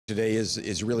Today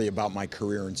is really about my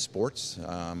career in sports.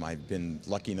 I've been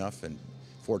lucky enough and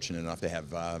fortunate enough to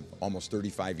have almost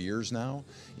 35 years now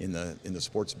in the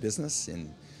sports business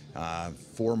in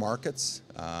 4 markets,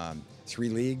 3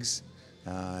 leagues,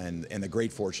 and the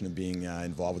great fortune of being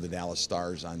involved with the Dallas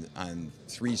Stars on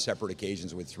 3 separate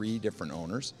occasions with 3 different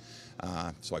owners.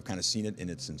 So I've kind of seen it in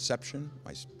its inception.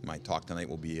 My talk tonight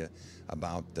will be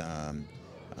about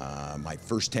my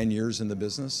first 10 years in the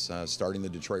business, starting the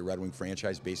Detroit Red Wing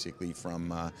franchise basically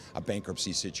from a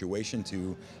bankruptcy situation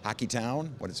to Hockey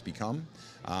Town, what it's become.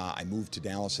 I moved to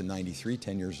Dallas in '93,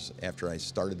 10 years after I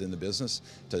started in the business,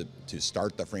 to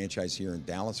start the franchise here in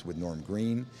Dallas with Norm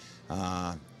Green.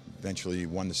 Eventually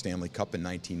won the Stanley Cup in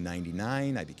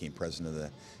 1999. I became president of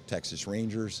the Texas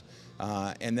Rangers.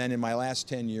 And then in my last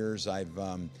 10 years, I've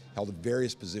held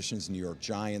various positions: New York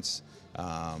Giants,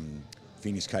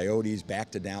 Phoenix Coyotes,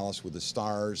 back to Dallas with the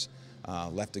Stars,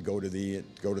 left to go to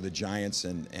the Giants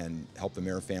and help the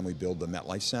Mara family build the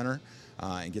MetLife Center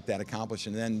and get that accomplished.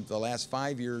 And then the last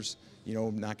 5 years, you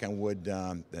know, knock on wood,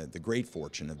 the great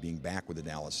fortune of being back with the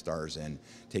Dallas Stars and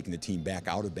taking the team back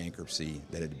out of bankruptcy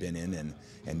that it had been in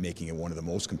and making it one of the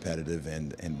most competitive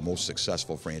and most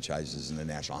successful franchises in the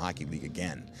National Hockey League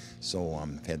again. So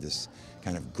I've had this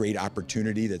kind of great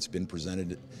opportunity that's been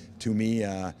presented to me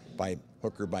by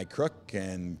hook or by crook,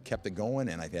 and kept it going,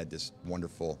 and I've had this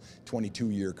wonderful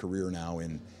 22-year career now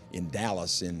in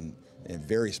Dallas in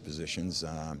various positions,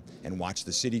 and watched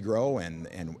the city grow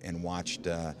and watched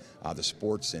the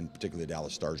sports, and particularly the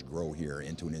Dallas Stars, grow here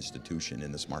into an institution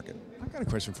in this market. I've got a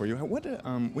question for you.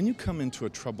 When you come into a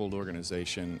troubled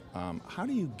organization, how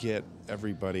do you get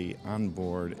everybody on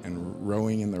board and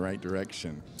rowing in the right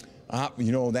direction?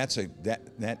 You know,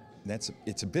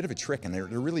 it's a bit of a trick, and there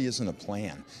really isn't a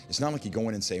plan. It's not like you go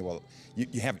in and say, well,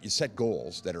 you set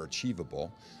goals that are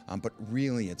achievable, but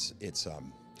really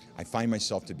I find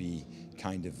myself to be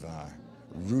kind of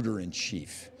rooter in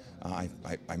chief.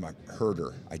 I'm a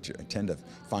herder. I tend to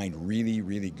find really,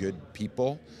 really good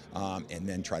people and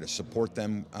then try to support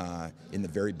them in the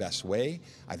very best way.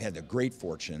 I've had the great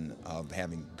fortune of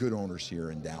having good owners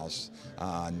here in Dallas.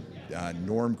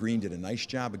 Norm Green did a nice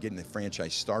job of getting the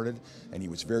franchise started, and he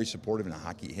was very supportive and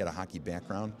he had a hockey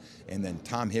background. And then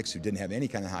Tom Hicks, who didn't have any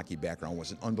kind of hockey background,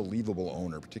 was an unbelievable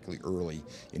owner, particularly early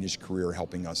in his career,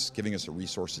 giving us the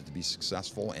resources to be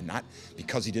successful, and not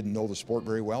because he didn't know the sport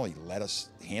very well. He let us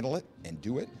handle it and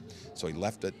do it. So he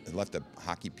left the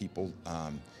hockey people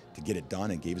to get it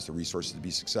done and gave us the resources to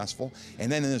be successful. And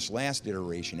then in this last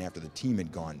iteration, after the team had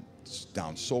gone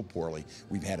down so poorly,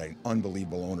 we've had an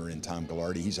unbelievable owner in Tom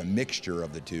Ghilardi. He's a mixture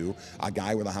of the two, a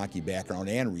guy with a hockey background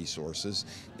and resources,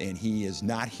 and he is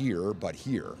not here but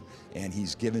here. And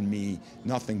he's given me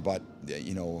nothing but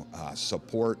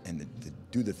support and to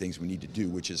do the things we need to do,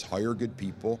 which is hire good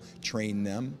people, train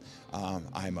them.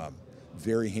 I'm a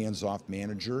very hands-off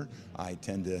manager. I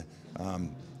tend to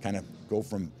kind of go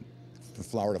from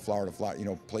flower to flower to flower,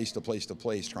 place to place to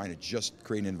place, trying to just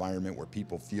create an environment where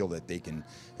people feel that they can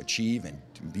achieve and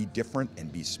to be different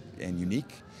and be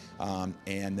unique.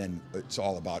 And then it's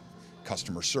all about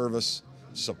customer service,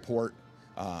 support,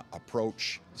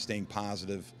 approach, staying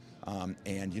positive,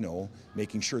 and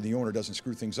making sure the owner doesn't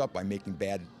screw things up by making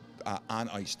bad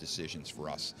on-ice decisions for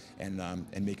us,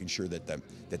 and making sure that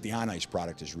the on-ice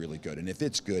product is really good. And if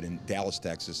it's good in Dallas,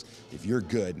 Texas, if you're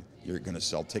good, you're going to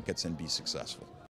sell tickets and be successful.